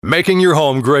Making your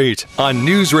home great on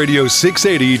News Radio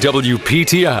 680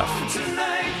 WPTF.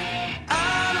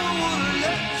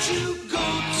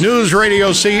 News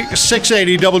Radio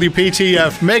 680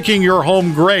 WPTF, making your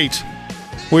home great.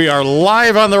 We are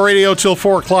live on the radio till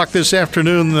 4 o'clock this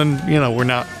afternoon. Then, we're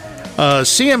not.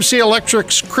 CMC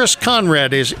Electric's Chris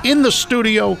Conrad is in the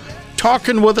studio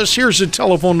talking with us. Here's the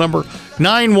telephone number,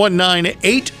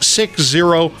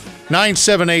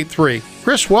 919-860-9783.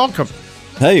 Chris, welcome.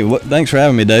 Hey, thanks for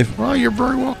having me, Dave. Well, you're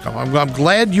very welcome. I'm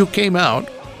glad you came out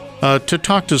to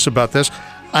talk to us about this.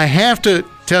 I have to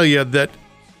tell you that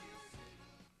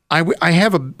I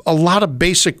have a lot of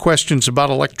basic questions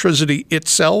about electricity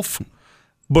itself,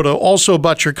 but also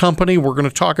about your company. We're going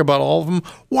to talk about all of them.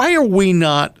 Why are we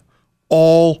not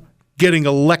all getting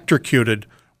electrocuted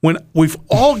when we've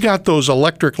all got those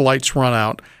electric lights run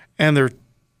out and they're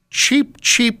cheap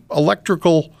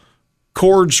electrical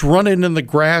cords running in the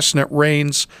grass and it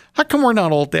rains? How come we're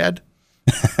not all dead?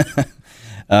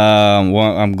 Well,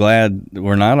 I'm glad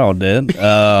we're not all dead.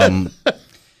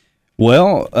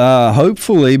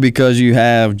 Hopefully, because you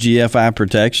have GFI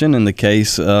protection in the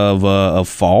case of a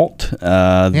fault,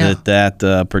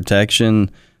 that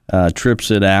protection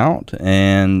trips it out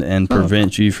and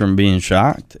prevents you from being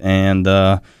shocked.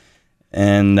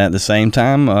 And at the same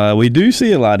time, we do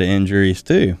see a lot of injuries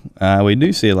too. We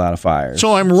do see a lot of fires.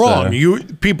 So I'm wrong.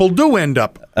 People do end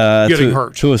up getting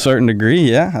hurt to a certain degree.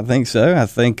 Yeah, I think so. I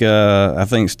think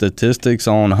statistics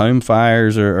on home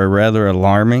fires are rather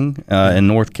alarming in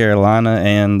North Carolina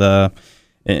and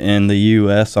in the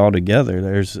U.S. altogether.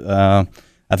 There's, I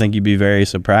think you'd be very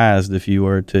surprised if you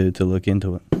were to look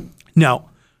into it. Now,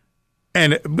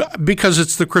 and because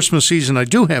it's the Christmas season, I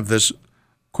do have this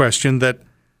question that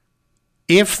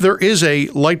if there is a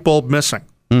light bulb missing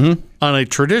on a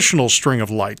traditional string of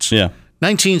lights,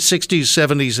 1960s,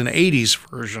 70s, and 80s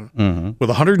version with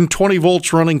 120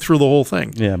 volts running through the whole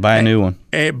thing. Yeah, buy a new one.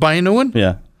 Buy a new one?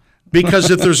 Yeah. Because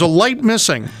if there's a light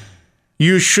missing,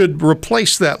 you should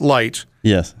replace that light.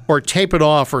 Yes. Or tape it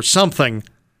off or something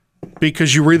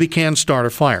because you really can start a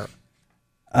fire.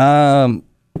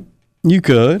 You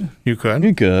could. You could.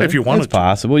 If you wanted to. It's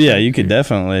possible. Yeah, you could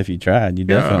definitely if you tried. You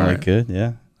definitely could,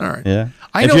 yeah. All right. Yeah.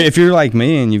 If you're like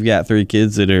me and you've got 3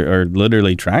 kids that are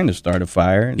literally trying to start a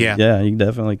fire, you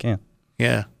definitely can.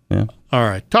 Yeah. Yeah. All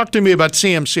right. Talk to me about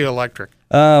CMC Electric.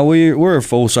 We're a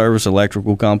full-service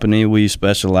electrical company. We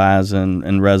specialize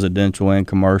in residential and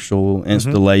commercial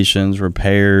installations,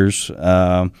 repairs.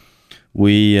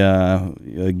 We,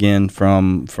 again,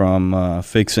 from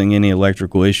fixing any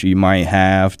electrical issue you might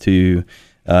have to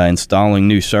installing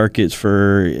new circuits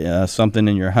for something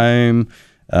in your home,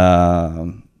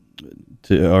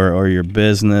 or your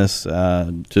business,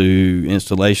 to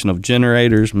installation of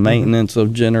generators, maintenance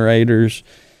of generators.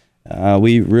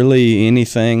 We really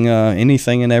anything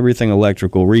and everything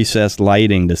electrical, recessed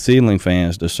lighting, to ceiling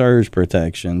fans, to surge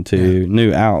protection, to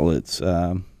new outlets.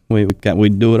 We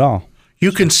do it all.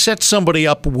 You can set somebody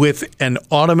up with an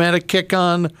automatic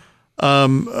kick-on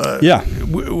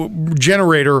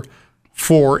generator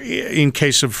for in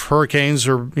case of hurricanes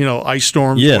or ice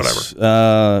storms, or whatever.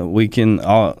 Yes, we can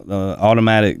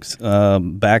automatic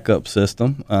backup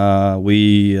system.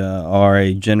 We are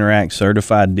a Generac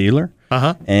certified dealer,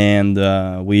 and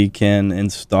we can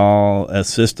install a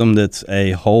system that's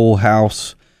a whole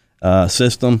house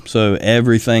system, so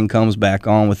everything comes back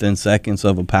on within seconds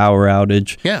of a power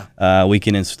outage. Yeah, we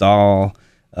can install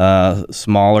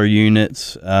smaller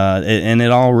units, and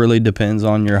it all really depends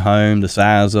on your home, the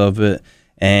size of it,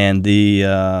 and the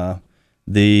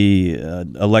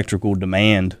electrical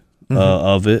demand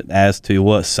of it as to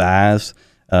what size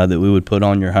that we would put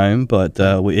on your home. But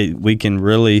we can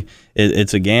really,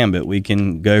 it's a gambit. We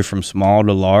can go from small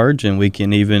to large, and we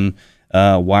can even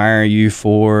wire you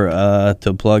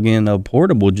to plug in a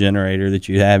portable generator that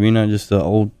you have, just the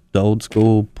old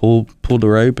school pull the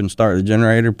rope and start the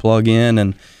generator, plug in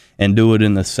and do it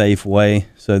in a safe way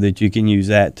so that you can use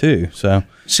that too. So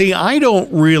see, I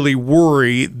don't really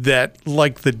worry that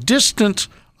like the distant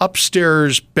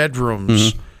upstairs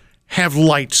bedrooms have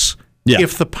lights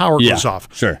if the power goes off.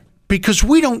 Sure. Because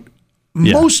we don't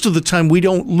most of the time we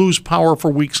don't lose power for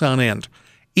weeks on end.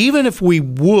 Even if we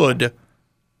would,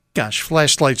 gosh,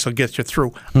 flashlights will get you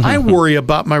through. I worry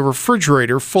about my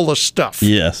refrigerator full of stuff.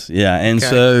 Yes, yeah. And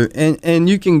so and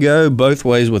you can go both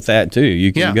ways with that too.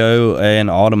 You can go an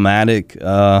automatic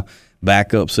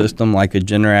backup system like a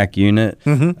Generac unit.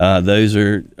 Those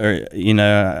are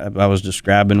I was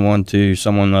describing one to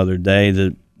someone the other day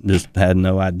that just had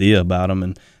no idea about them,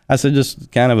 and I said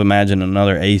just kind of imagine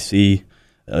another AC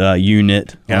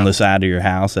unit on the side of your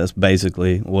house. That's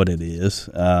basically what it is,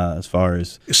 as far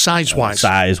as size-wise.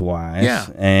 Yeah.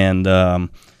 And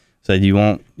so you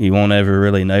won't ever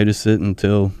really notice it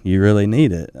until you really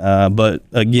need it. But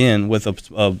again, with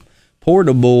a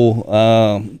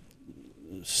portable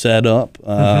setup,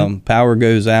 power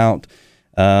goes out.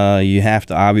 You have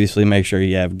to obviously make sure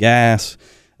you have gas,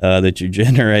 that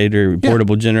your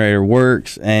portable generator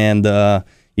works, and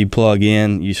you plug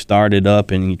in, you start it up,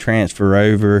 and you transfer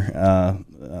over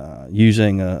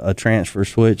using a transfer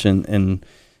switch. And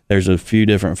there's a few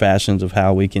different fashions of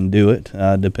how we can do it,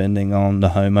 depending on the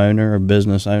homeowner or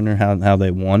business owner, how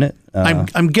they want it.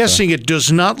 I'm guessing it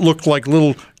does not look like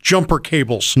little jumper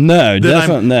cables. No,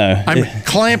 definitely no. I'm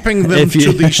clamping them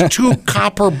to these two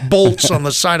copper bolts on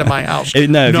the side of my house. If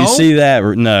you see that,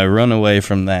 run away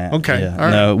from that. Okay, yeah. all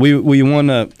right. No, we want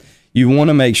to. You want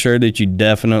to make sure that you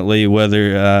definitely,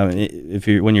 whether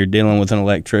when you're dealing with an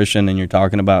electrician and you're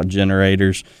talking about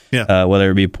generators,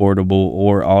 whether it be portable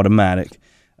or automatic,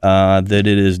 that it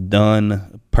is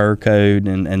done per code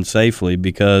and safely,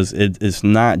 because it's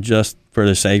not just for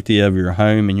the safety of your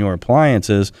home and your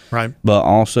appliances, right, but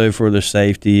also for the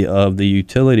safety of the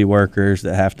utility workers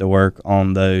that have to work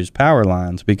on those power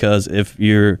lines. Because if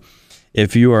you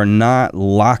are not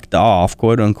locked off,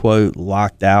 quote unquote,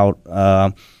 locked out,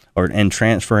 and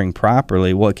transferring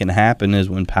properly, what can happen is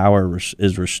when power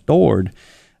is restored,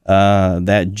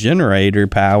 that generator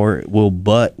power will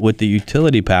butt with the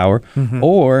utility power,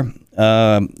 or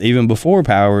even before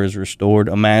power is restored,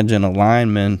 imagine a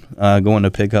lineman going to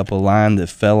pick up a line that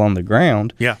fell on the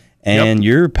ground, and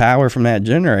your power from that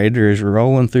generator is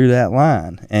rolling through that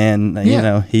line, and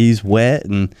he's wet,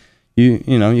 and you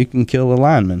can kill a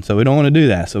lineman. So we don't want to do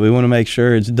that. So we want to make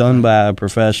sure it's done by a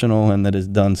professional and that it's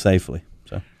done safely.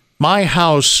 So my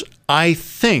house, I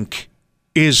think,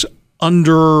 is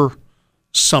under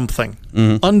something,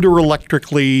 under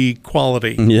electrically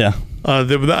quality. Yeah.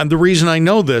 The reason I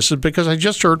know this is because I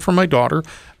just heard from my daughter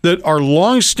that our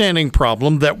longstanding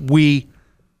problem that we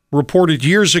reported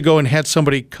years ago and had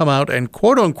somebody come out and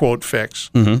quote unquote fix,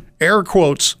 air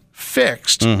quotes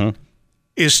fixed,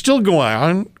 is still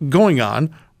going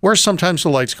on, where sometimes the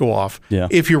lights go off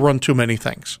if you run too many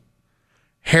things.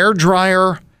 Hair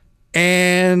dryer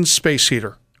and space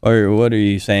heater. Or what are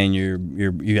you saying?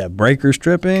 You have breakers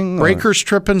tripping? Breakers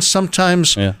tripping.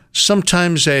 Sometimes the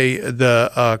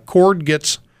cord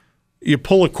gets, you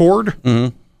pull a cord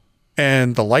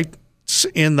and the lights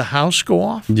in the house go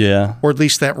off. Yeah. Or at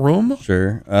least that room.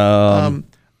 Sure.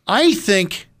 I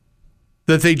think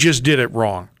that they just did it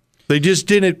wrong. They just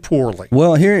did it poorly.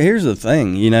 Well, here's the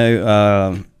thing. In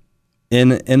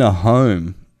a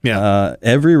home,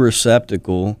 every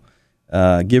receptacle,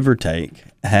 give or take,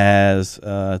 has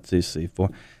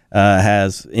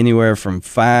has anywhere from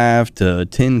 5 to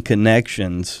 10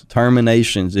 connections,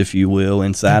 terminations, if you will,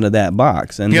 inside of that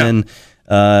box, and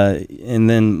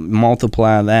then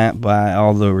multiply that by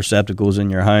all the receptacles in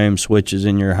your home, switches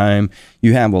in your home.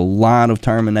 You have a lot of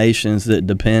terminations that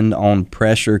depend on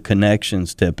pressure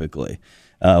connections typically.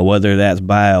 Whether that's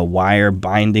by a wire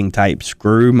binding type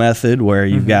screw method where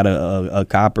you've got a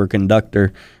copper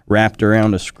conductor wrapped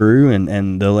around a screw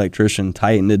and the electrician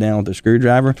tightened it down with a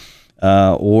screwdriver,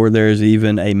 or there's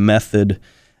even a method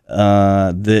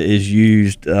that is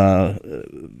used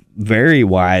very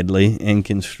widely in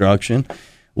construction,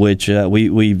 which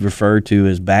we refer to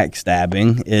as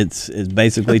backstabbing. It's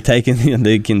basically taking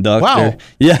the conductor. Wow.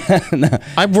 Yeah. No.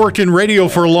 I've worked in radio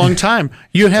for a long time.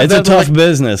 It's a tough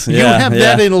business. You have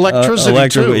that in electricity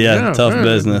too. Yeah, tough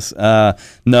business.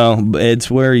 No,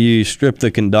 it's where you strip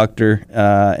the conductor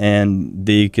and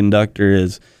the conductor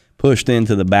is pushed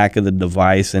into the back of the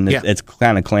device, and it's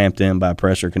kind of clamped in by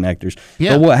pressure connectors.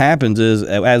 Yeah. But what happens is,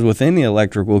 as with any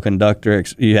electrical conductor,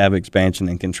 you have expansion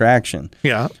and contraction.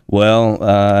 Yeah. Well,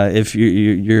 if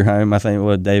you're home, I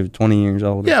think, Dave, 20 years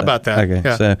old? Yeah, about that. Okay.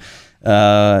 Yeah. So,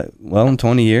 in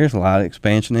 20 years, a lot of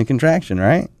expansion and contraction,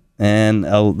 right? And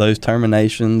those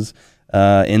terminations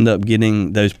end up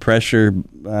getting, those pressure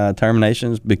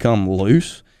terminations become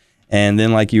loose. And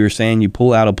then, like you were saying, you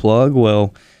pull out a plug.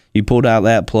 Well, you pulled out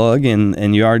that plug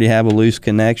and you already have a loose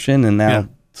connection, and now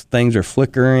things are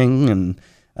flickering and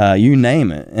you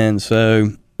name it. And so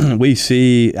we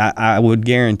see, I would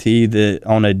guarantee that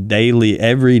on a daily,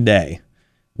 every day,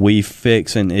 we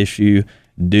fix an issue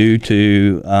due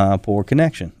to poor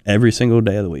connection every single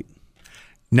day of the week.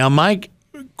 Now, my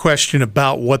question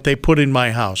about what they put in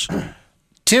my house,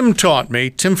 Tim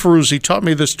Ferruzzi taught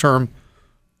me this term,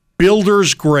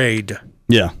 builder's grade.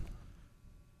 Yeah.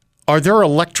 Are there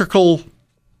electrical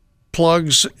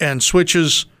plugs and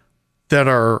switches that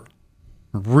are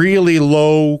really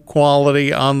low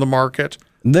quality on the market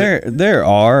There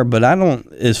are, but I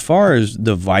don't. As far as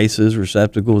devices,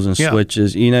 receptacles, and Yeah.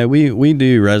 switches, we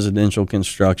do residential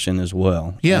construction as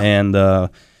well. Yeah.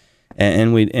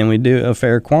 And we do a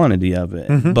fair quantity of it.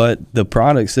 Mm-hmm. But the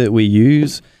products that we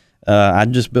use, I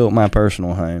just built my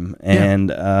personal home,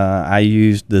 and I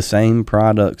used the same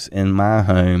products in my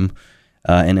home,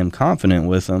 and am confident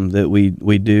with them that we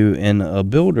do in a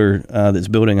builder that's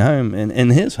building a home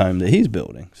in his home that he's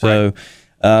building. So. Right.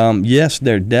 Yes,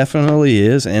 there definitely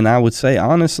is, and I would say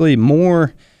honestly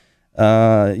more.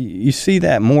 You see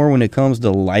that more when it comes to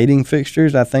lighting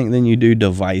fixtures, I think, than you do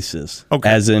devices,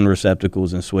 as in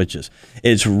receptacles and switches.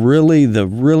 It's really the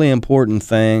really important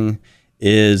thing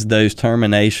is those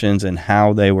terminations and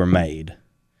how they were made.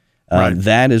 Right.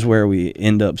 That is where we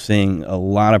end up seeing a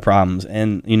lot of problems.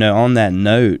 And on that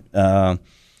note,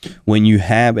 when you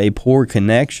have a poor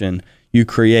connection, you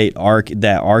create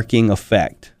that arcing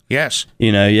effect. Yes.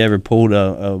 You ever pulled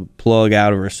a plug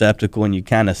out of a receptacle and you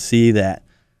kind of see that?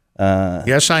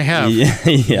 Yes, I have.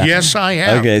 Yeah. Yes, I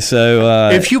have. Okay, so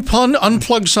if you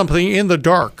unplug something in the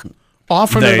dark,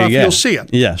 often there enough you go. you'll see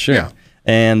it. Yeah, sure. Yeah.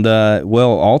 And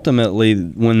ultimately,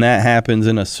 when that happens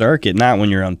in a circuit, not when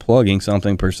you're unplugging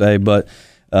something per se, but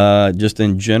just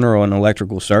in general, an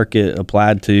electrical circuit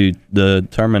applied to the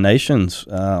terminations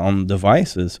on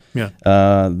devices,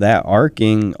 that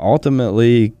arcing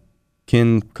ultimately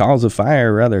can cause a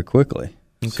fire rather quickly.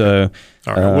 Okay. So,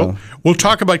 all right, we'll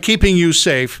talk about keeping you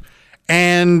safe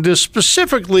and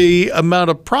specifically about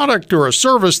a product or a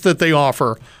service that they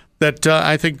offer that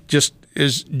I think just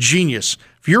is genius.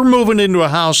 If you're moving into a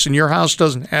house and your house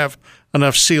doesn't have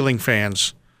enough ceiling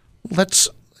fans, let's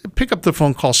pick up the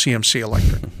phone, call CMC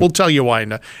Electric. We'll tell you why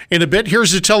in a bit.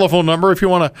 Here's the telephone number if you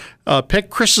want to pick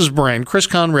Chris's brain, Chris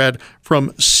Conrad from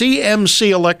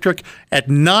CMC Electric at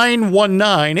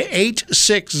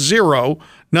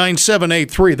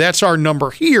 919-860-9783. That's our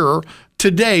number here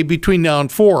today between now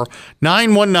and 4.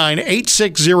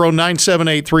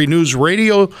 919-860-9783. News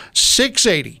Radio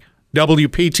 680.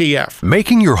 WPTF.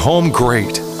 Making your home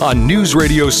great on News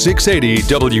Radio 680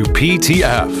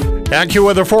 WPTF.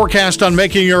 AccuWeather forecast on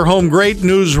making your home great.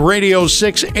 News Radio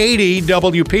 680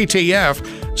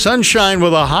 WPTF. Sunshine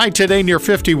with a high today near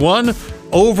 51.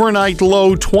 Overnight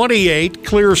low 28.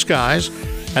 Clear skies.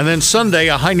 And then Sunday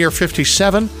a high near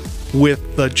 57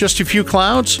 with just a few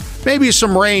clouds. Maybe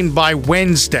some rain by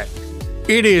Wednesday.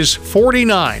 It is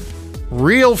 49.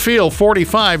 Real feel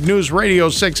 45. News Radio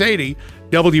 680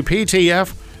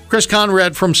 WPTF. Chris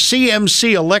Conrad from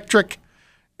CMC Electric.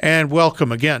 And welcome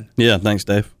again. Yeah, thanks,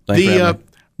 Dave. Thanks for having me.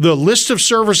 The list of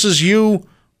services you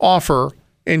offer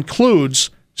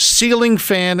includes ceiling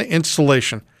fan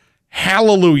installation.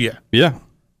 Hallelujah. Yeah.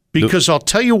 Because I'll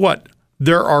tell you what,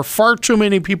 there are far too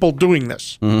many people doing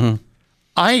this. Mm-hmm.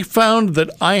 I found that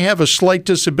I have a slight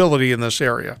disability in this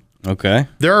area. Okay.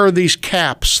 There are these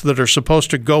caps that are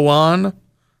supposed to go on.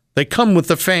 They come with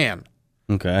the fan.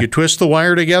 Okay. You twist the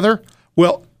wire together.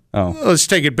 Well, let's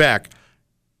take it back.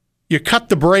 You cut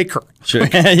the breaker. Sure.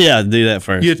 Yeah, do that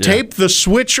first. You tape the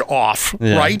switch off,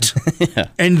 right? Yeah.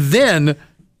 And then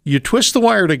you twist the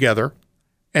wire together,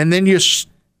 and then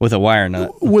with a wire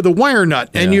nut.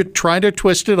 And you try to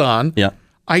twist it on. Yeah.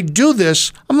 I do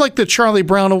this. I'm like the Charlie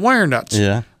Brown of wire nuts.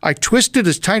 Yeah. I twist it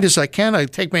as tight as I can. I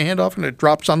take my hand off, and it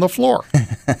drops on the floor.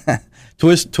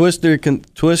 Twist your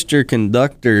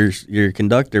conductor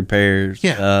pairs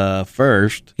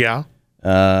first. Yeah.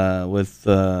 With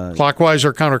clockwise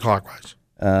or counterclockwise?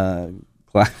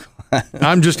 Clockwise.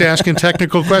 I'm just asking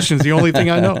technical questions. The only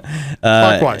thing I know.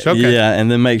 Clockwise. Okay. Yeah,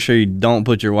 and then make sure you don't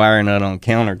put your wire nut on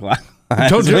counterclockwise.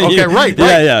 Right.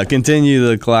 Yeah. Continue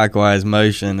the clockwise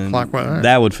motion, and right.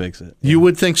 That would fix it. You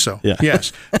would think so. Yeah.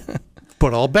 Yes.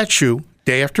 But I'll bet you,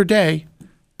 day after day,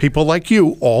 people like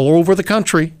you all over the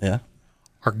country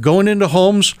are going into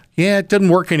homes. Yeah, it didn't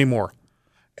work anymore.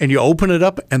 And you open it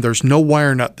up, and there's no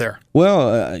wire nut there.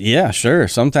 Well, yeah, sure.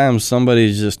 Sometimes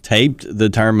somebody's just taped the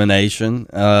termination,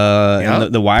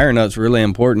 and the wire nut's really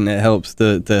important. It helps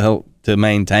to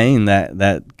maintain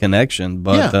that connection.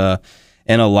 But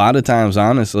and a lot of times,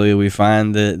 honestly, we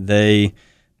find that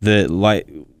we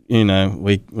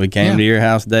came to your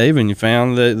house, Dave, and you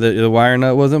found that the wire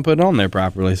nut wasn't put on there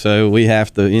properly. So we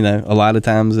have to, a lot of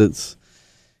times it's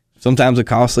sometimes a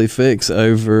costly fix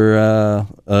over a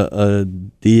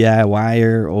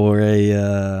DIYer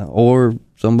or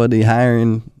somebody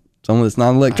hiring someone that's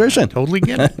not an electrician. I totally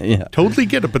get it. Yeah. Totally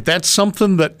get it. But that's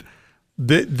something that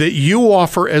you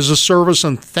offer as a service,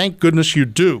 and thank goodness you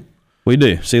do. We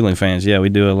do. Ceiling fans. Yeah, we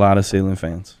do a lot of ceiling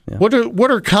fans. Yeah.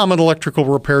 What are common electrical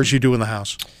repairs you do in the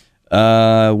house?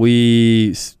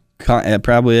 We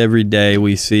probably every day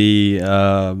we see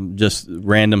just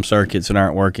random circuits that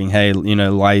aren't working. Hey,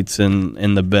 lights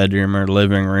in the bedroom or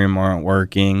living room aren't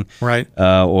working, right?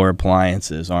 Or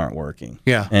appliances aren't working.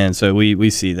 Yeah, and so we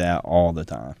see that all the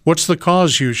time. What's the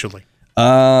cause usually?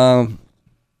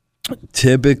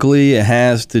 Typically, it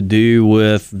has to do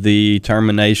with the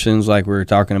terminations, like we were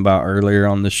talking about earlier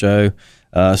on the show.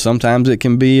 Sometimes it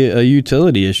can be a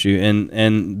utility issue,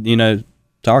 and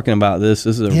talking about this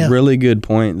is a really good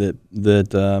point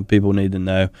that people need to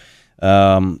know.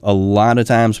 A lot of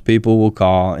times people will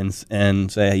call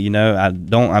and say,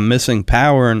 I'm missing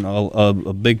power in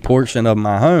a big portion of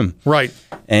my home. Right.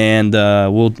 And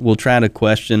we'll try to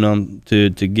question them to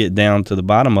get down to the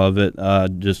bottom of it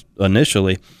just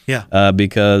initially. Yeah.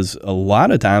 Because a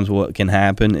lot of times what can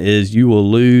happen is you will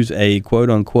lose a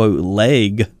quote-unquote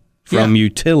leg from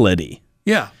utility.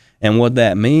 Yeah. And what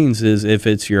that means is if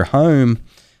it's your home,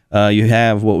 you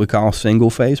have what we call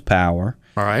single-phase power.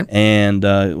 All right. And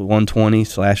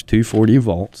 120/240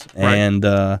 volts. Right. And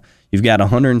you've got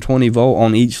 120 volt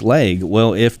on each leg.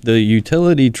 Well, if the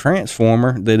utility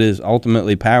transformer that is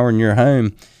ultimately powering your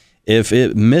home, if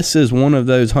it misses one of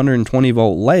those 120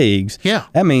 volt legs,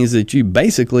 that means that you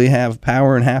basically have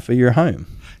power in half of your home.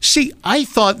 See, I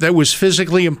thought that was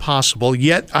physically impossible,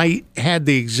 yet I had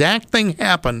the exact thing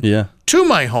happen to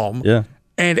my home. Yeah.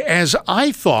 And as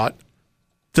I thought,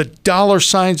 the dollar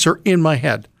signs are in my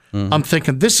head. Mm-hmm. I'm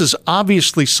thinking, this is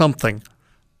obviously something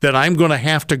that I'm going to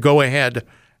have to go ahead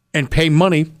and pay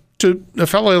money to a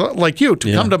fellow like you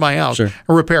to come to my house and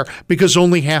repair, because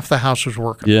only half the house was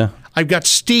working. Yeah. I've got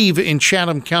Steve in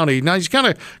Chatham County. Now, he's got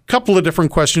a couple of different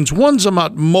questions. One's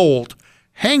about mold.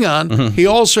 Hang on. Mm-hmm. He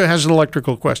also has an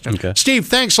electrical question. Okay. Steve,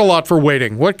 thanks a lot for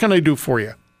waiting. What can I do for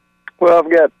you? Well,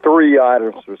 I've got 3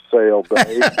 items for sale,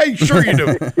 Dave. Sure you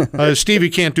do. Steve,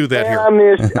 you can't do that here.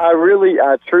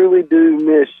 I truly do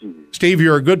miss you. Steve,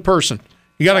 you're a good person.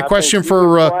 You got a question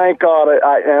for... Frank ought to,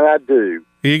 and I do.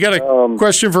 You got a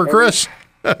question for Chris?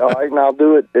 All right, and I'll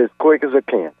do it as quick as I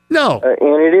can. No.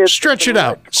 And it is... Stretch it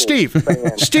out. Steve,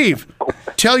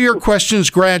 tell your questions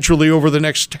gradually over the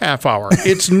next half hour.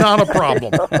 It's not a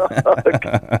problem.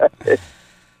 Okay.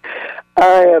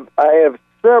 I have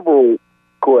several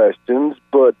questions,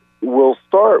 but we'll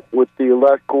start with the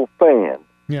electrical fan.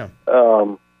 Yeah.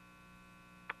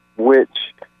 Which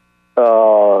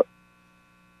I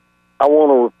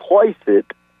want to replace it,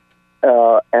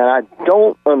 and I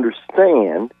don't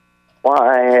understand why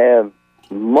I have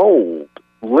mold,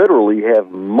 literally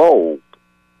have mold,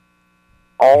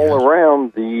 all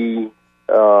around the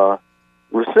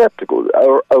receptacle,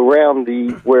 around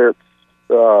where it's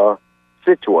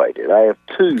situated. I have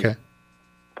 2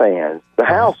 fans. The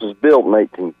house was built in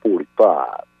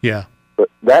 1845. Yeah. But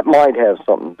that might have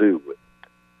something to do with it.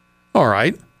 All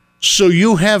right. So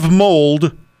you have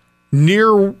mold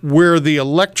near where the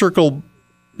electrical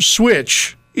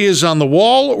switch is on the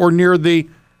wall or near the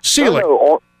ceiling? No,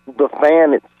 on the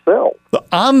fan itself.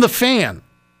 On the fan?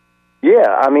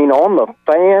 Yeah, I mean on the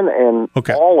fan and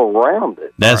all around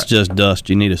it. That's just dust.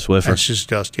 You need a Swiffer. That's just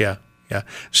dust, yeah.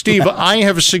 Steve, I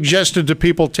have suggested to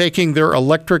people taking their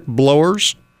electric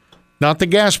blowers, not the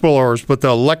gas blowers, but the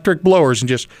electric blowers, and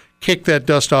just kick that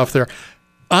dust off there.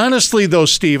 Honestly, though,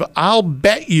 Steve, I'll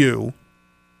bet you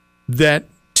that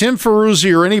Tim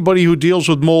Ferruzzi or anybody who deals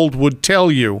with mold would tell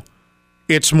you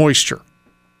it's moisture.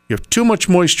 You have too much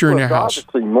moisture in your house.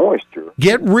 Obviously moisture.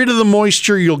 Get rid of the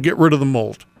moisture, you'll get rid of the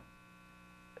mold.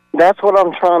 That's what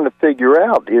I'm trying to figure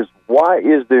out, is why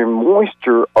is there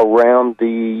moisture around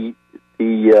the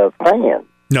fan?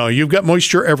 No, you've got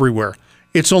moisture everywhere.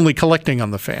 It's only collecting on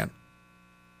the fan.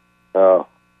 Oh,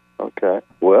 okay.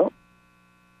 Well,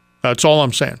 that's all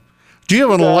I'm saying. Do you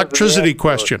have an electricity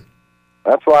question?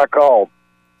 That's why I called.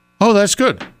 Oh, that's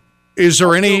good. Is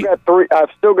there any? I've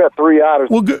still got 3 items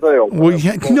to sell. Well,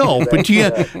 no, but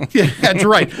that's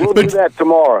right. We'll do that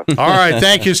tomorrow. All right.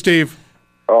 Thank you, Steve.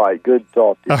 All right. Good to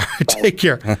talk to you. All right. Take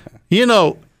care.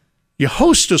 You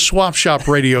host a Swap Shop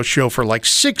radio show for like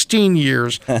 16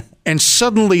 years, and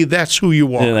suddenly that's who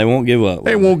you are. Yeah, they won't give up.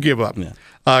 They won't give up.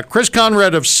 Yeah. Chris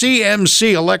Conrad of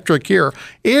CMC Electric here.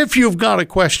 If you've got a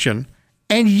question,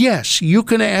 and yes, you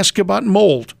can ask about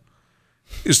mold.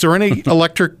 Is there any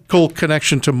electrical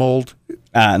connection to mold?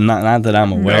 Not that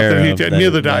I'm aware of.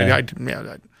 Neither did I. I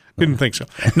didn't think so.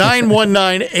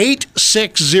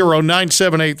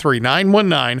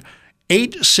 919-860-9783.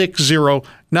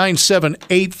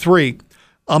 919-860-9783.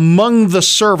 Among the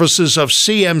services of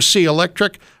CMC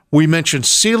Electric, we mentioned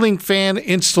ceiling fan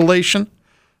installation,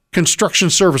 construction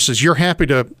services. You're happy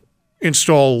to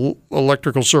install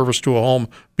electrical service to a home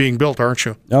being built, aren't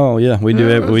you? Oh yeah, we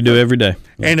do. We do every day.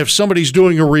 And if somebody's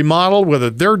doing a remodel, whether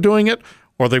they're doing it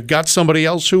or they've got somebody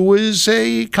else who is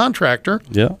a contractor,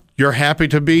 Yeah. you're happy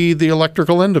to be the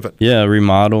electrical end of it. Yeah,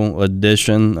 remodel,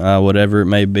 addition, whatever it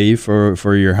may be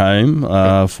for your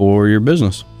home, for your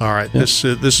business. All right, this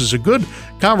is a good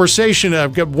conversation.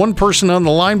 I've got one person on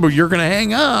the line, but you're going to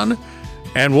hang on,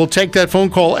 and we'll take that phone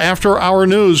call after our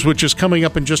news, which is coming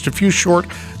up in just a few short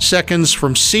seconds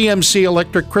from CMC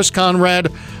Electric. Chris Conrad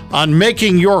on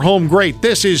Making Your Home Great.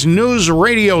 This is News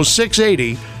Radio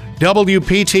 680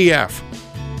 WPTF.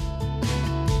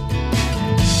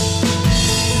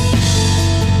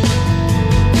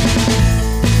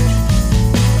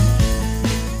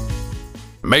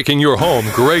 Making your home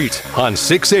great on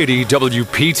 680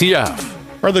 WPTF.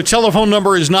 Or the telephone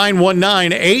number is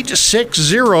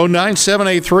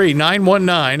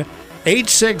 919-860-9783.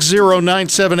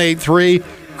 919-860-9783.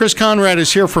 Chris Conrad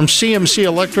is here from CMC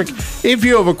Electric. If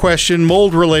you have a question,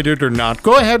 mold related or not,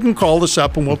 go ahead and call us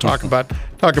up and we'll talk about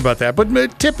that.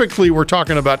 But typically we're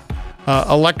talking about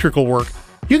electrical work.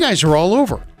 You guys are all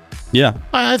over. Yeah.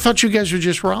 I thought you guys were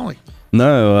just Raleigh.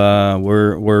 No,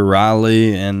 we're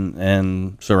Raleigh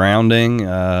and surrounding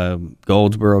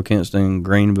Goldsboro, Kinston,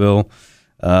 Greenville,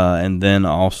 and then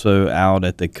also out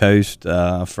at the coast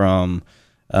from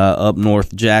up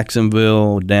north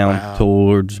Jacksonville down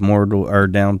towards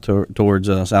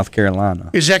towards South Carolina.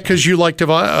 Is that because you like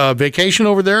to vacation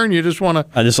over there and you just want to?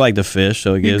 I just like to fish,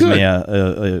 so it gives me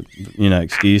a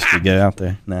excuse to go out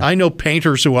there. No. I know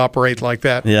painters who operate like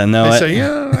that. Yeah, no, they say,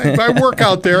 I work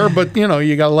out there, but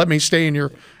you got to let me stay in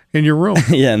your room.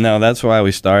 Yeah, no, that's why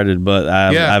we started, but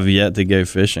I've yet to go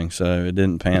fishing, so it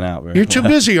didn't pan out very well. You're too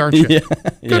busy, aren't you?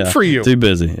 Good for you. Too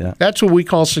busy, yeah. That's what we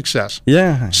call success.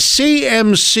 Yeah.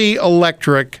 CMC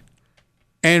Electric,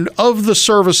 and of the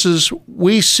services,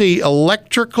 we see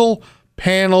electrical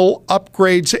panel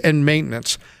upgrades and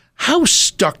maintenance. How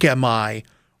stuck am I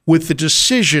with the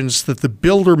decisions that the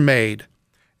builder made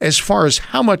as far as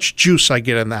how much juice I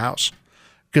get in the house?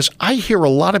 Because I hear a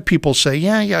lot of people say,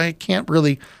 I can't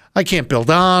build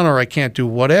on, or I can't do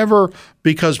whatever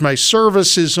because my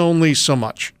service is only so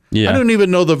much. Yeah. I don't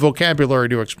even know the vocabulary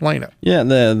to explain it. Yeah,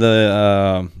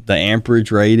 the amperage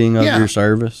rating of your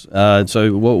service.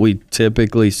 So what we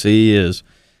typically see is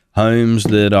homes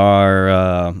that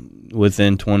are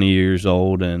within 20 years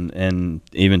old and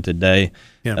even today.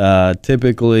 Yeah.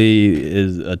 Typically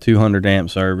is a 200 amp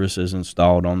service is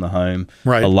installed on the home.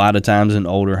 Right. A lot of times in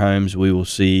older homes we will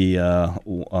see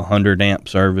 100 amp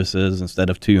services instead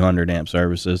of 200 amp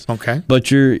services. Okay. But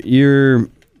you're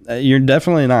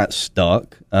definitely not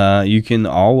stuck. You can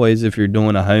always, if you're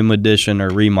doing a home addition or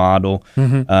remodel,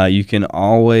 you can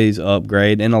always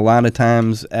upgrade, and a lot of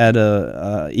times at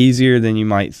a easier than you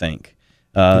might think.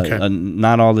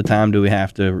 Not all the time do we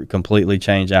have to completely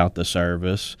change out the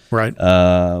service. Right.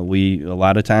 A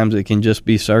lot of times it can just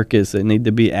be circuits that need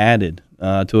to be added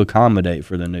to accommodate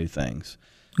for the new things.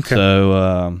 Okay.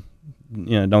 So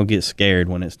don't get scared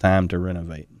when it's time to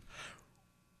renovate.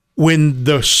 When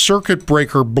the circuit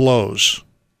breaker blows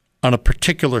on a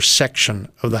particular section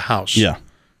of the house,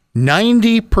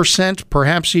 90%,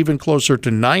 perhaps even closer to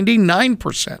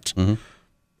 99%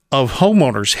 of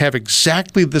homeowners have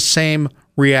exactly the same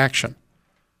reaction.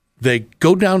 They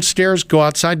go downstairs, go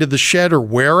outside to the shed or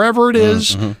wherever it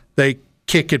is, they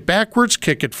kick it backwards,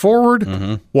 kick it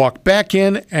forward, walk back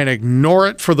in, and ignore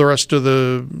it for the rest of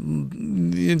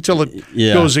until it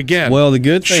goes again. Well, the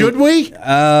good thing, should we?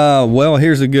 Well,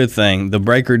 here's the good thing: the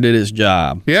breaker did its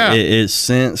job. Yeah, it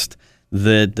sensed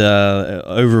that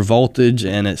over voltage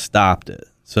and it stopped it.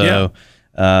 So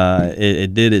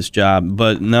it did its job.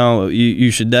 But no,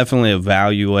 you should definitely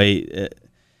evaluate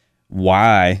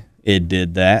why it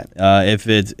did that.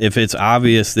 If it's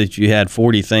obvious that you had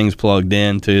 40 things plugged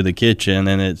into the kitchen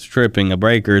and it's tripping a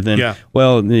breaker, then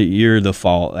you're the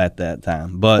fault at that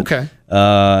time. But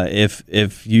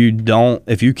if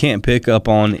you can't pick up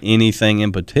on anything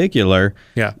in particular,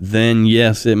 then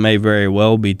yes, it may very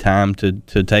well be time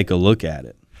to take a look at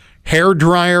it. Hair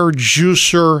dryer,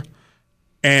 juicer,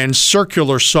 and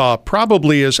circular saw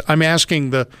probably is. I'm asking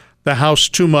the house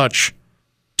too much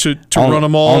to run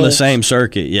them all on the same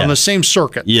circuit. Yeah, on the same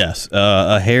circuit. Yes,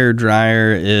 a hair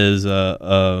dryer is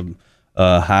a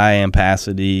high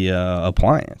ampacity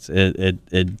appliance.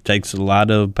 It takes a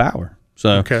lot of power.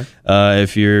 So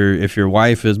if your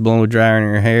wife is blow drying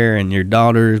her hair and your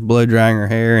daughter is blow drying her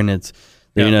hair and it's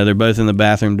they're both in the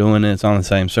bathroom doing it, it's on the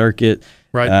same circuit.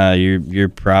 Right. You're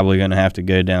probably going to have to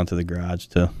go down to the garage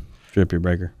to strip your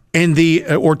breaker and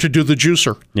or to do the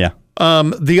juicer. Yeah.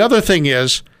 The other thing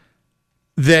is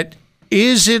that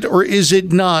is it or is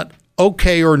it not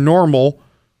okay or normal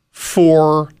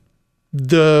for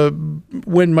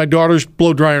when my daughter's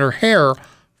blow drying her hair,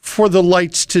 for the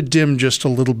lights to dim just a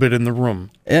little bit in the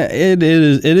room? It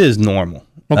is normal.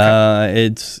 Okay.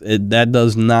 That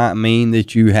does not mean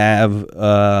that you have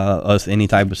any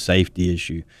type of safety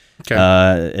issue.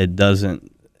 Okay. It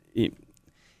doesn't.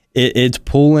 It's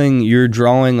pulling. You're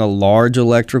drawing a large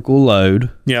electrical load.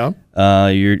 Yeah.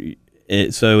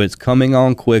 So it's coming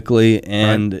on quickly,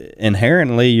 and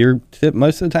inherently, you're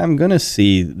most of the time going to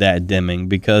see that dimming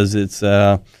because it's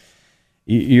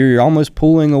you're almost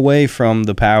pulling away from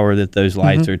the power that those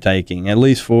lights are taking. At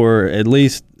least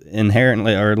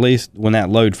inherently, or at least when that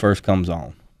load first comes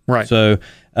on. Right. So,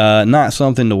 not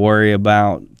something to worry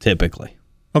about typically.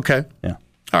 Okay. Yeah.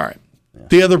 All right. Yeah.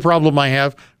 The other problem I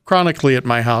have chronically at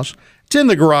my house, it's in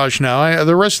the garage now.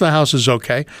 The rest of the house is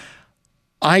okay.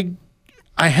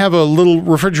 I have a little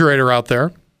refrigerator out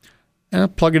there, and I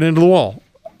plug it into the wall.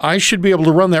 I should be able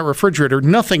to run that refrigerator.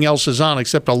 Nothing else is on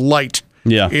except a light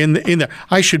in there.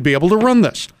 I should be able to run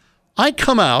this. I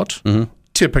come out,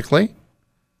 typically,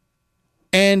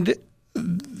 and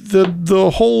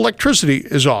the whole electricity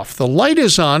is off. The light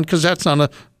is on because that's on a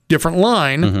different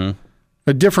line,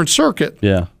 a different circuit.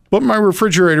 Yeah. But my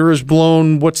refrigerator is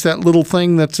blown. What's that little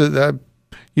thing that's the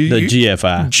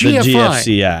GFI. The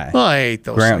GFCI. Oh, I hate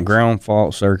those things. Ground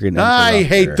fault circuit. I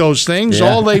hate those things. Yeah.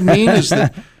 All they mean is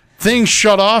that things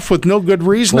shut off with no good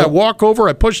reason. Well, I walk over,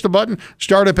 I push the button,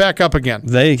 start it back up again.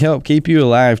 They help keep you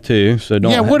alive too. So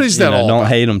don't. Yeah, what is that all Don't about?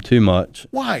 hate them too much.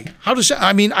 Why? How does that?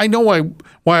 I mean, I know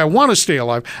why I want to stay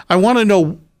alive. I want to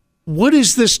know, what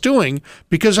is this doing?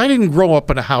 Because I didn't grow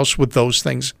up in a house with those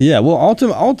things. Yeah. Well,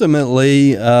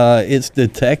 ultimately, it's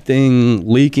detecting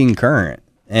leaking current,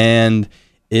 and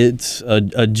it's a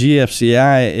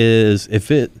GFCI is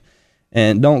if it.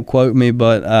 And don't quote me,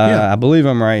 but I believe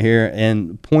I'm right here.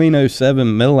 And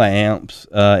 0.07 milliamps,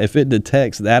 if it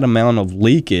detects that amount of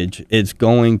leakage, it's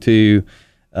going to,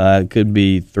 could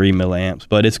be 3 milliamps,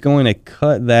 but it's going to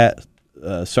cut that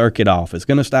circuit off. It's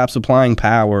going to stop supplying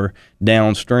power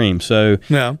downstream. So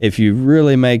if you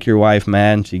really make your wife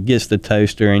mad and she gets the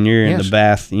toaster and you're in the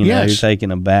bath, you're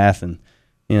taking a bath and,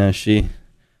 she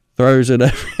throws it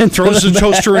over throws the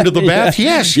toaster into the bath.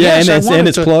 Yes, and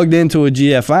it's plugged into a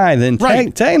GFI. Then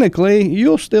technically,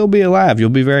 you'll still be alive.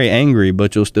 You'll be very angry,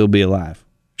 but you'll still be alive.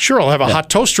 Sure, I'll have a hot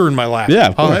toaster in my lap. Yeah,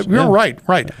 of course. You're right.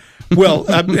 Well,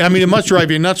 I mean, it must drive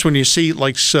you nuts when you see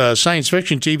like science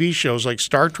fiction TV shows like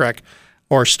Star Trek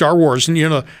or Star Wars,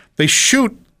 and they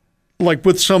shoot like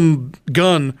with some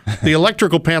gun the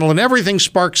electrical panel, and everything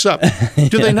sparks up.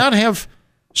 Do they not have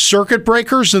circuit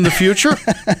breakers in the future?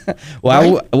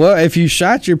 Well, if you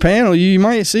shot your panel, you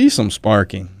might see some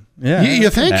sparking. Yeah, you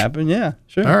think? Happen? Yeah,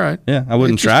 sure. All right. Yeah, I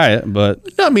wouldn't try it, but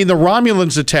I mean, the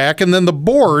Romulans attack, and then the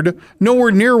board,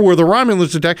 nowhere near where the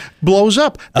Romulans attack, blows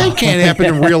up. That can't happen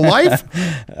in real life.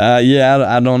 I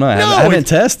don't know. I haven't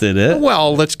tested it.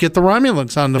 Well, let's get the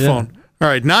Romulans on the phone. All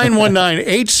right,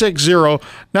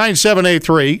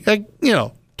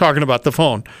 919-860-9783. Talking about the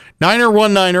phone.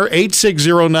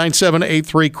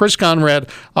 919-860-9783. Chris Conrad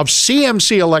of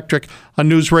CMC Electric on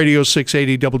News Radio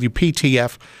 680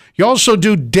 WPTF. You also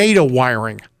do data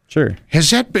wiring. Sure.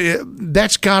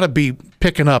 That's got to be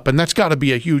picking up, and that's got to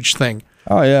be a huge thing.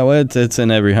 Oh, yeah. Well, it's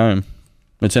in every home.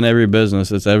 It's in every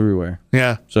business. It's everywhere.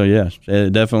 Yeah. So, yes,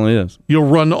 it definitely is. You'll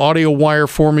run audio wire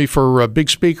for me for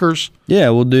big speakers? Yeah,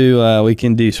 we'll do. We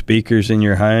can do speakers in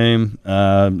your home,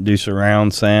 do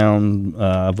surround sound,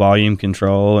 volume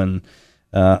control, and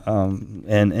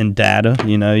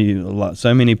data.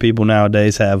 So many people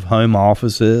nowadays have home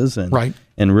offices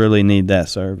and really need that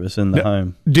service in the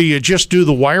home. Do you just do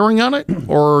the wiring on it,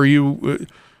 or are you?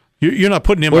 You're not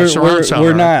putting in my surround sound.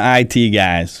 We're not IT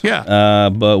guys.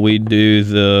 Yeah. But we do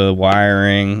the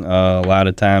wiring. A lot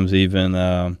of times, even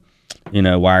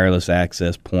wireless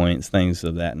access points, things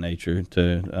of that nature.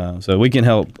 So we can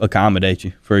help accommodate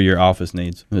you for your office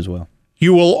needs as well.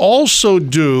 You will also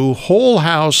do whole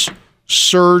house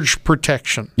surge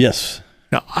protection. Yes.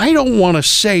 Now, I don't want to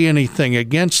say anything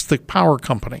against the power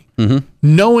company,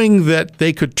 knowing that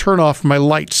they could turn off my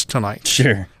lights tonight.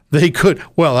 Sure. They could.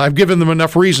 Well, I've given them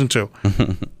enough reason to.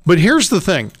 But here's the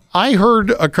thing. I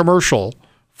heard a commercial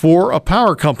for a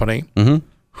power company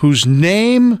whose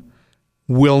name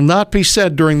will not be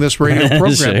said during this radio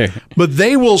program, Sure. but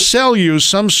they will sell you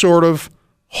some sort of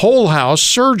whole house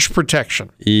surge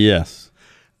protection. Yes.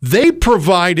 They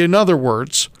provide, in other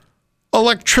words,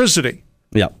 electricity,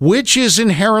 which is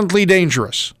inherently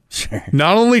dangerous. Sure.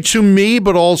 Not only to me,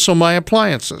 but also my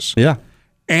appliances. Yeah.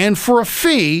 And for a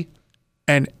fee,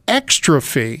 an extra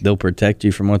fee. They'll protect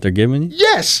you from what they're giving you?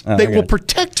 Yes, they will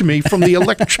protect me from the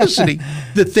electricity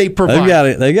that they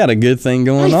provide. They got a good thing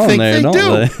going on there, don't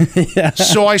they? Yeah.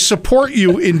 So I support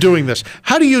you in doing this.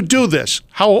 How do you do this?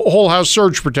 Whole house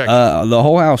surge protection? The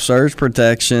whole house surge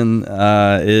protection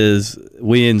is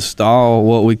we install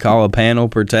what we call a panel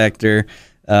protector,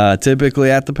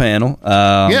 typically at the panel.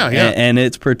 And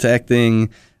it's protecting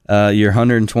your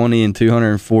 120 and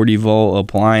 240 volt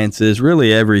appliances,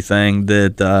 really everything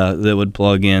that would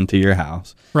plug into your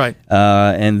house. Right.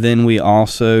 And then we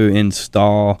also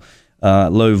install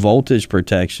low voltage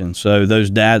protection. So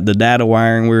the data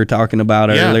wiring we were talking about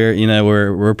earlier,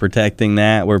 we're protecting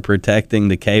that. We're protecting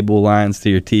the cable lines to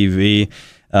your TV,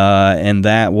 and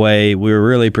that way we're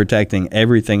really protecting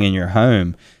everything in your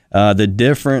home. The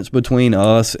difference between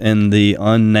us and the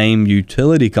unnamed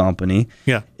utility company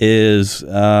is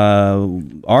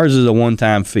ours is a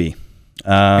one-time fee.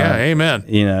 Amen.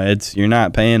 You're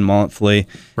not paying monthly.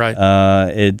 Right.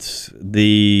 It's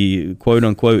the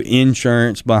quote-unquote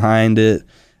insurance behind it,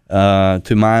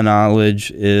 to my knowledge,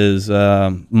 is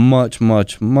much,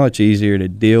 much, much easier to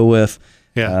deal with.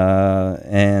 Yeah.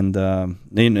 I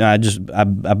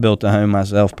built a home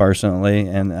myself personally,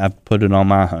 and I've put it on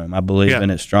my home. I believe in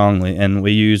it strongly, and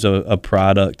we use a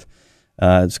product.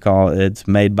 It's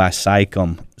made by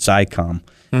Sycom, SYCOM,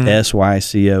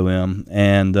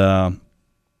 and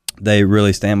they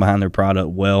really stand behind their product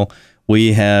well.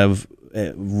 We have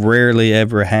rarely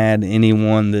ever had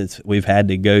anyone we've had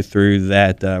to go through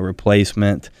that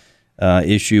replacement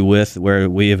issue with, where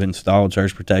we have installed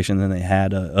surge protection and they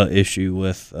had a issue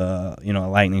with a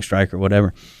lightning strike or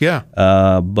whatever. Yeah.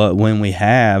 But when we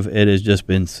have, it has just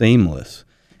been seamless.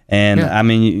 And I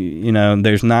mean,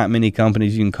 there's not many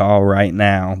companies you can call right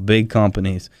now, big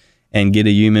companies, and get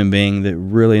a human being that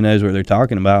really knows what they're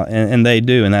talking about, and they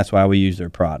do, and that's why we use their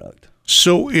product.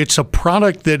 So it's a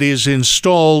product that is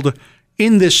installed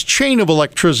in this chain of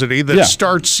electricity that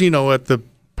starts, at the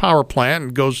power plant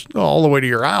and goes all the way to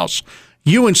your house.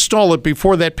 You install it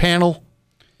before that panel,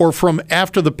 or from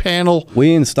after the panel?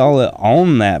 We install it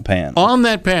on that panel. On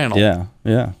that panel. Yeah.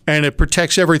 And it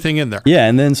protects everything in there. Yeah,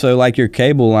 and then so like your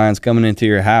cable lines coming into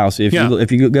your house,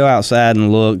 if you go outside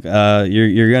and look,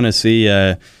 you're going to see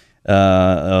a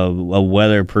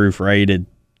weatherproof rated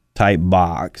type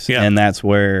box, and that's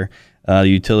where the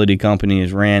utility company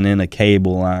has ran in a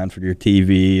cable line for your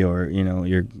TV or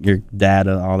your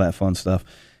data, all that fun stuff.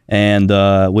 And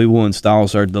we will install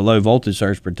the low voltage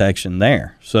surge protection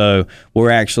there. So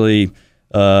we're actually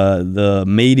the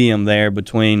medium there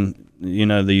between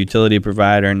the utility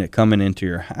provider and it coming into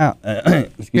your house,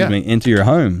 into your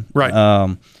home.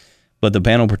 Right. But the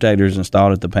panel protector is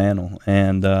installed at the panel,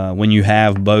 and when you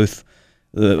have both.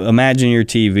 Imagine your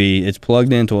TV. It's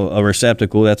plugged into a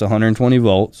receptacle that's 120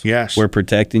 volts. Yes. We're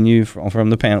protecting you from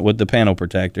the panel with the panel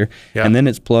protector. Yep. And then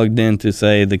it's plugged into,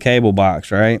 say, the cable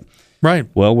box, right? Right.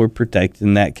 Well, we're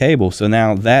protecting that cable. So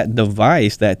now that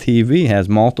device, that TV, has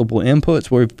multiple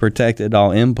inputs. We've protected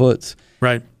all inputs.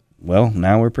 Right. Well,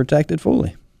 now we're protected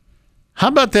fully. How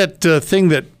about that thing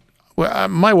that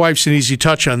my wife's an easy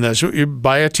touch on this. You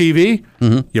buy a TV,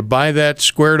 you buy that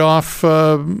squared off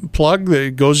plug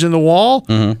that goes in the wall,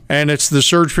 and it's the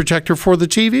surge protector for the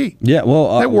TV. Yeah,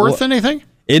 well, is that worth anything?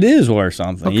 It is worth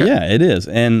something. Okay. Yeah, it is.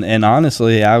 And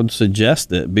honestly, I would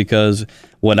suggest it, because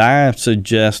what I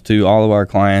suggest to all of our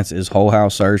clients is whole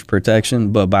house surge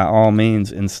protection, but by all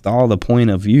means, install the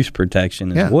point of use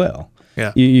protection as well.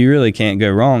 Yeah. You really can't go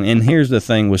wrong. And here's the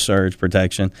thing with surge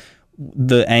protection.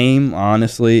 The aim,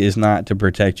 honestly, is not to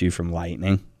protect you from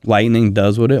lightning. Lightning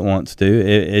does what it wants to.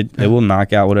 It will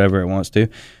knock out whatever it wants to.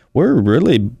 We're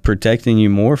really protecting you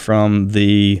more from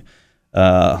the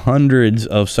hundreds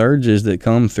of surges that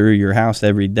come through your house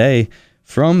every day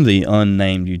from the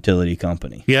unnamed utility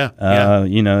company.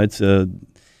 It's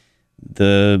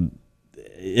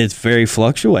very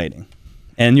fluctuating.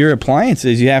 And your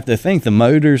appliances, you have to think, the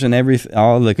motors and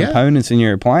all the components in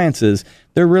your appliances,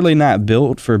 they're really not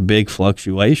built for big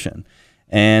fluctuation.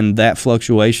 And that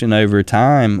fluctuation over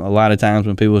time, a lot of times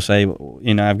when people say,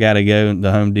 I've got to go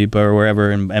to Home Depot or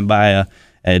wherever and buy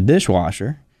a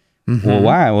dishwasher. Well,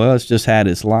 why? Well, it's just had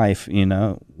its life,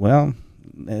 Well,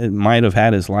 it might have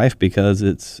had its life because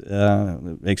it's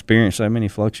experienced so many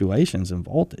fluctuations in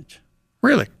voltage.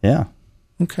 Really? Yeah.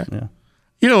 Okay. Yeah.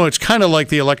 It's kind of like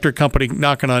the electric company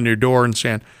knocking on your door and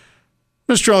saying,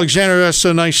 Mr. Alexander, that's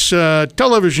a nice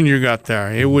television you got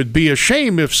there. It would be a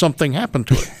shame if something happened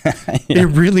to it. It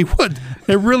really would.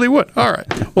 It really would. All right.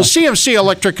 Well, CMC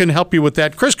Electric can help you with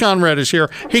that. Chris Conrad is here.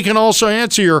 He can also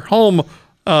answer your home,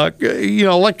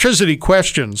 electricity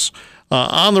questions.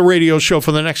 on the radio show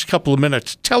for the next couple of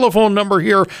minutes. Telephone number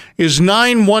here is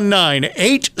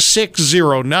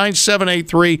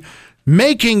 919-860-9783.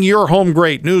 Making your home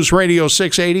great. News Radio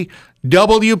 680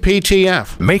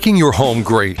 WPTF. Making your home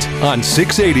great on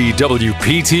 680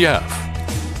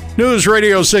 WPTF. News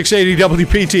Radio 680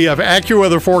 WPTF.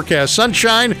 AccuWeather forecast.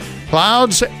 Sunshine,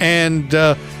 clouds, and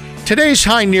today's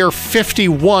high near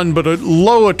 51, but a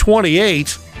low of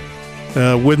 28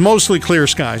 with mostly clear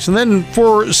skies. And then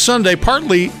for Sunday,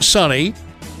 partly sunny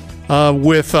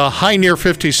with a high near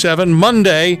 57.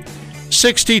 Monday,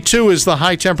 62 is the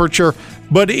high temperature,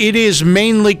 but it is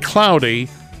mainly cloudy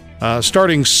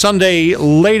starting Sunday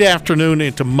late afternoon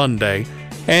into Monday.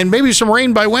 And maybe some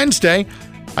rain by Wednesday.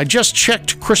 I just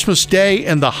checked Christmas Day,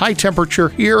 and the high temperature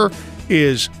here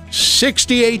is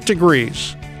 68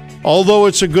 degrees, although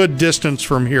it's a good distance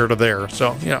from here to there.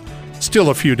 So, still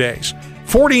a few days.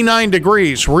 49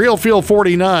 degrees, real feel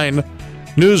 49.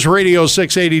 News Radio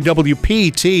 680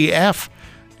 WPTF.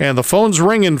 And the phone's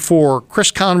ringing for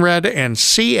Chris Conrad and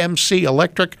CMC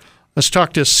Electric. Let's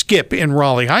talk to Skip in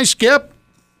Raleigh. Hi, Skip.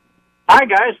 Hi,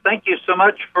 guys. Thank you so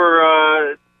much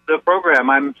for the program.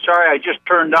 I'm sorry I just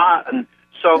turned on.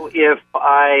 So if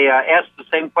I ask the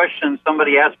same question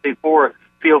somebody asked before,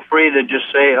 feel free to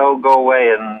just say, "Oh, go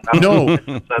away." And no,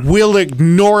 we'll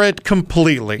ignore it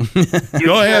completely.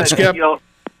 Go ahead, Skip. You'll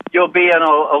be in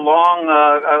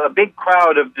a big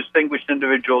crowd of distinguished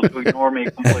individuals who ignore me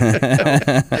completely. So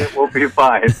it will be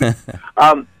fine.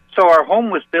 So our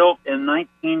home was built in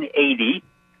 1980.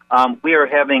 We are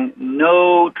having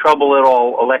no trouble at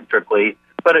all electrically.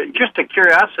 But just a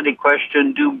curiosity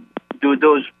question: do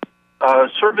those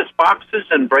service boxes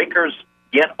and breakers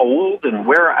get old and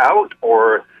wear out,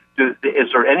 or is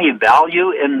there any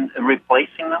value in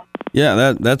replacing them?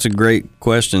 Yeah, that's a great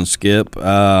question, Skip. Me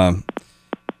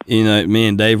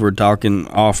and Dave were talking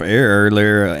off air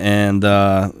earlier, and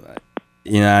I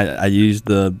used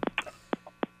the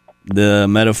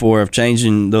metaphor of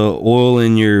changing the oil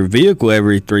in your vehicle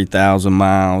every 3,000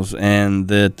 miles, and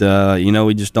that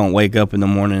we just don't wake up in the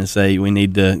morning and say we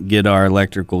need to get our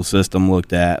electrical system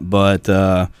looked at, but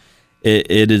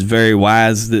it is very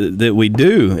wise that we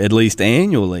do, at least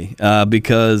annually,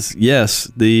 because yes,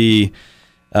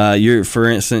 for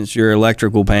instance, your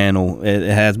electrical panel, it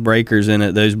has breakers in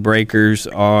it. Those breakers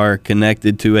are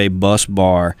connected to a bus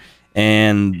bar,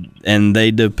 and they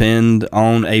depend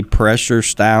on a pressure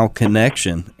style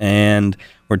connection. And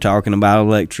we're talking about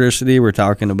electricity, we're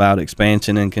talking about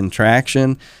expansion and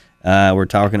contraction, we're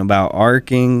talking about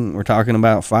arcing, we're talking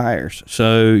about fires.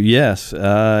 So yes,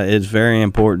 it's very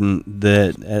important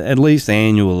that at least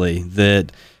annually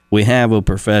that we have a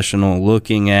professional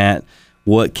looking at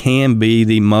what can be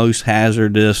the most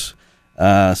hazardous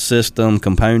system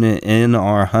component in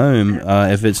our home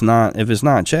if it's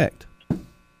not checked.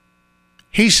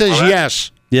 He says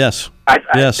yes. Yes. I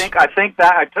think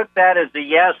that I took that as a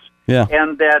yes. Yeah.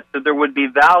 And that there would be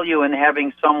value in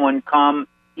having someone come,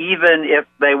 even if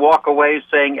they walk away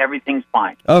saying everything's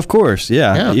fine. Of course,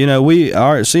 yeah.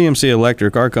 Our CMC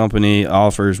Electric, our company,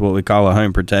 offers what we call a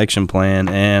home protection plan,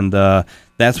 and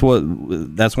that's one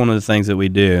of the things that we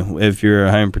do. If you're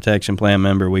a home protection plan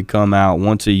member, we come out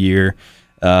once a year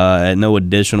at no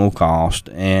additional cost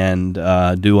and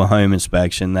do a home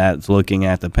inspection. That's looking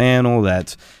at the panel,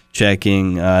 that's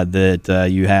checking that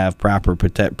you have proper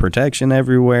protection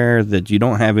everywhere, that you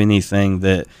don't have anything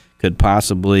that could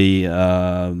possibly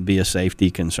be a safety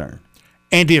concern.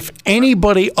 And if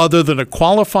anybody other than a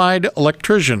qualified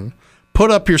electrician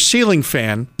put up your ceiling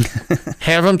fan,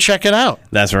 have them check it out.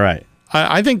 That's right.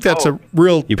 I think that's a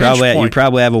real you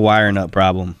probably have a wiring up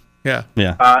problem. Yeah.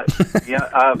 Yeah.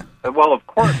 Well, of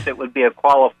course, it would be a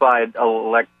qualified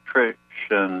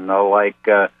electrician.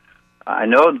 I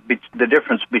know the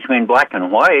difference between black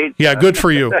and white. Yeah, good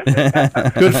for you.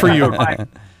 Good for you. All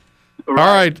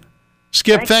right.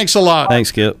 Skip, thanks a lot. Thanks,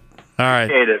 Skip. All right.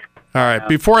 Appreciate it. All right.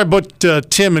 Before I put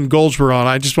Tim in Goldsboro on,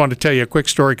 I just wanted to tell you a quick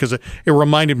story because it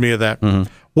reminded me of that. Mm-hmm.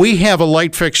 We have a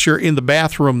light fixture in the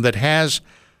bathroom that has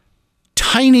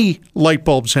tiny light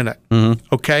bulbs in it,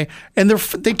 okay? And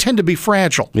they tend to be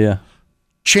fragile. Yeah.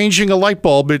 Changing a light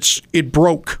bulb, it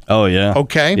broke. Oh, yeah.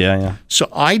 Okay? Yeah. So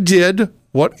I did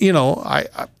what,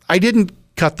 I didn't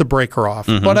cut the breaker off,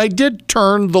 but I did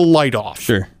turn the light off.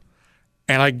 Sure.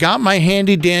 And I got my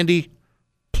handy-dandy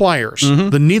pliers,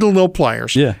 the needle-nose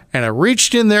pliers, and I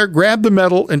reached in there, grabbed the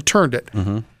metal, and turned it.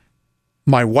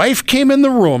 My wife came in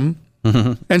the room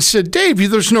and said,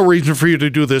 Dave, there's no reason for you to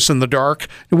do this in the dark.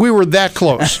 And we were that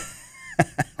close.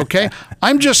 Okay?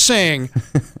 I'm just saying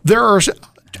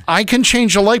I can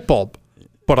change a light bulb,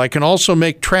 but I can also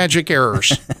make tragic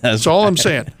errors. That's all I'm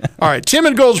saying. All right, Tim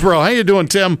in Goldsboro. How you doing,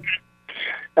 Tim?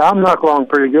 I'm not along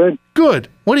pretty good. Good.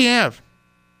 What do you have?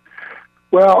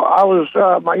 Well, I was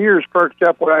my ears perked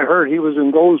up when I heard he was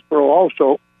in Goldsboro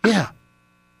also. Yeah.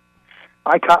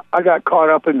 I got caught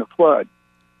up in the flood.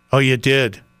 Oh, you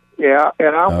did? Yeah,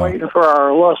 and I'm waiting for our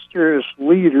illustrious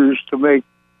leaders to make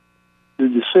the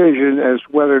decision as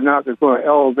to whether or not they're going to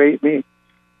elevate me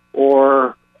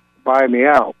or buy me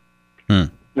out.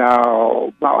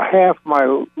 Now, about half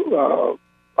my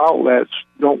outlets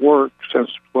don't work since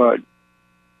the flood.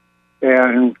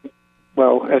 And,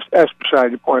 well, that's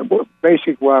beside the point. But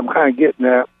basically what I'm kind of getting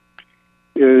at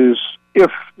is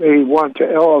if they want to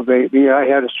elevate me, I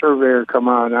had a surveyor come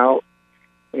on out,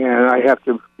 and I have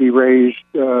to be raised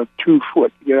 2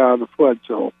 foot to get out of the flood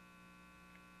zone.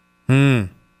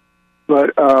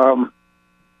 But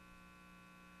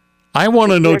I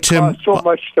want to know, Tim. It costs so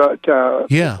much to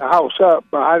yeah. the house up,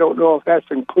 but I don't know if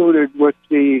that's included with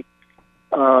the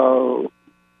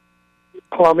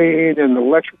plumbing and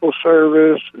electrical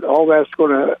service. All that's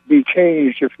going to be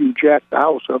changed if you jack the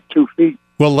house up 2 feet.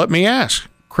 Well, let me ask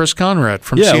Chris Conrad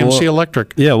from CMC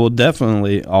Electric. Yeah, well,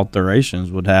 definitely alterations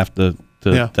would have to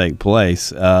take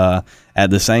place. At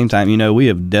the same time, you know, we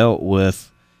have dealt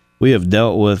with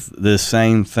this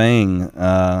same thing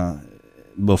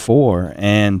before,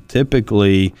 and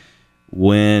typically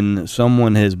when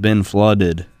someone has been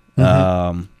flooded,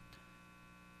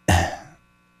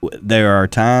 there are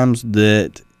times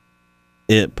that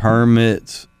it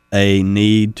permits a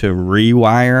need to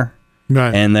rewire,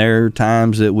 right. And there are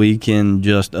times that we can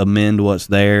just amend what's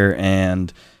there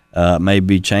and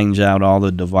maybe change out all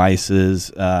the devices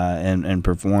and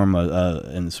perform an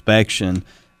inspection,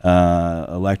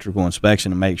 electrical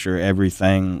inspection, to make sure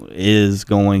everything is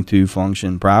going to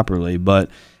function properly. But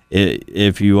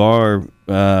if you are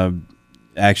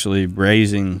actually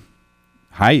raising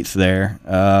heights there,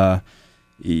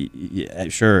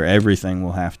 sure, everything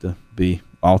will have to be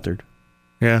altered.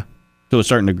 Yeah. To a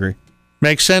certain degree.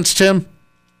 Makes sense, Tim?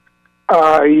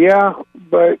 Yeah,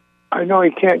 but I know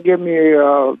he can't give me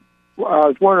I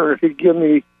was wondering if he'd give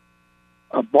me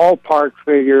a ballpark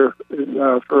figure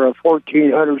for a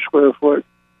 1,400 square foot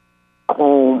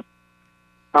home,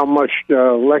 how much the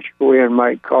electrical end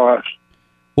might cost.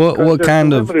 What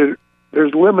kind of...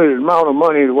 There's limited amount of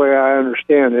money, the way I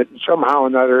understand it. And somehow or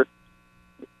another,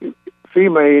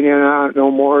 FEMA ain't in on it no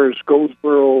more. It's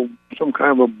Goldsboro, some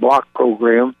kind of a block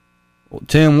program.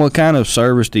 Tim, what kind of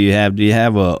service do you have? Do you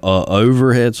have a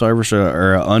overhead service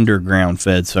or an underground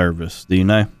fed service? Do you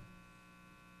know?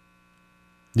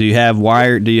 Do you have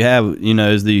wire? Do you have,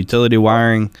 is the utility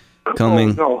wiring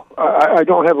coming? No, I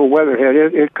don't have a weatherhead.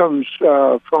 It comes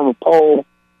from a pole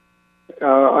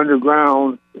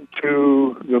underground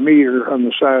to the meter on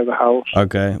the side of the house.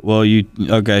 Okay. Well,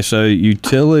 so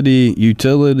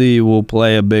utility will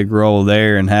play a big role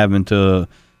there in having to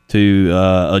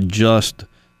adjust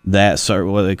that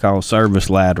what they call service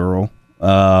lateral.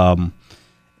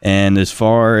 And as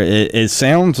far, it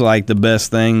sounds like the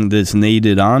best thing that's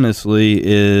needed, honestly,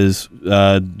 is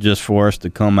just for us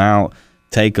to come out,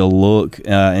 take a look,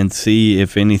 and see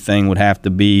if anything would have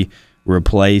to be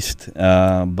replaced.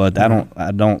 But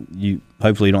you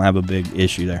hopefully don't have a big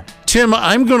issue there. Tim,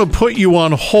 I'm going to put you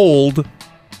on hold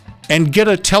and get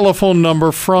a telephone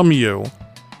number from you.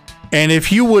 And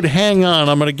if you would hang on,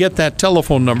 I'm going to get that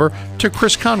telephone number to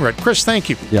Chris Conrad. Chris, thank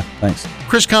you. Yeah, thanks.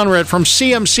 Chris Conrad from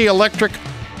CMC Electric.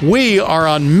 We are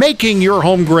on Making Your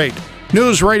Home Great.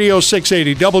 News Radio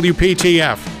 680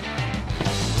 WPTF.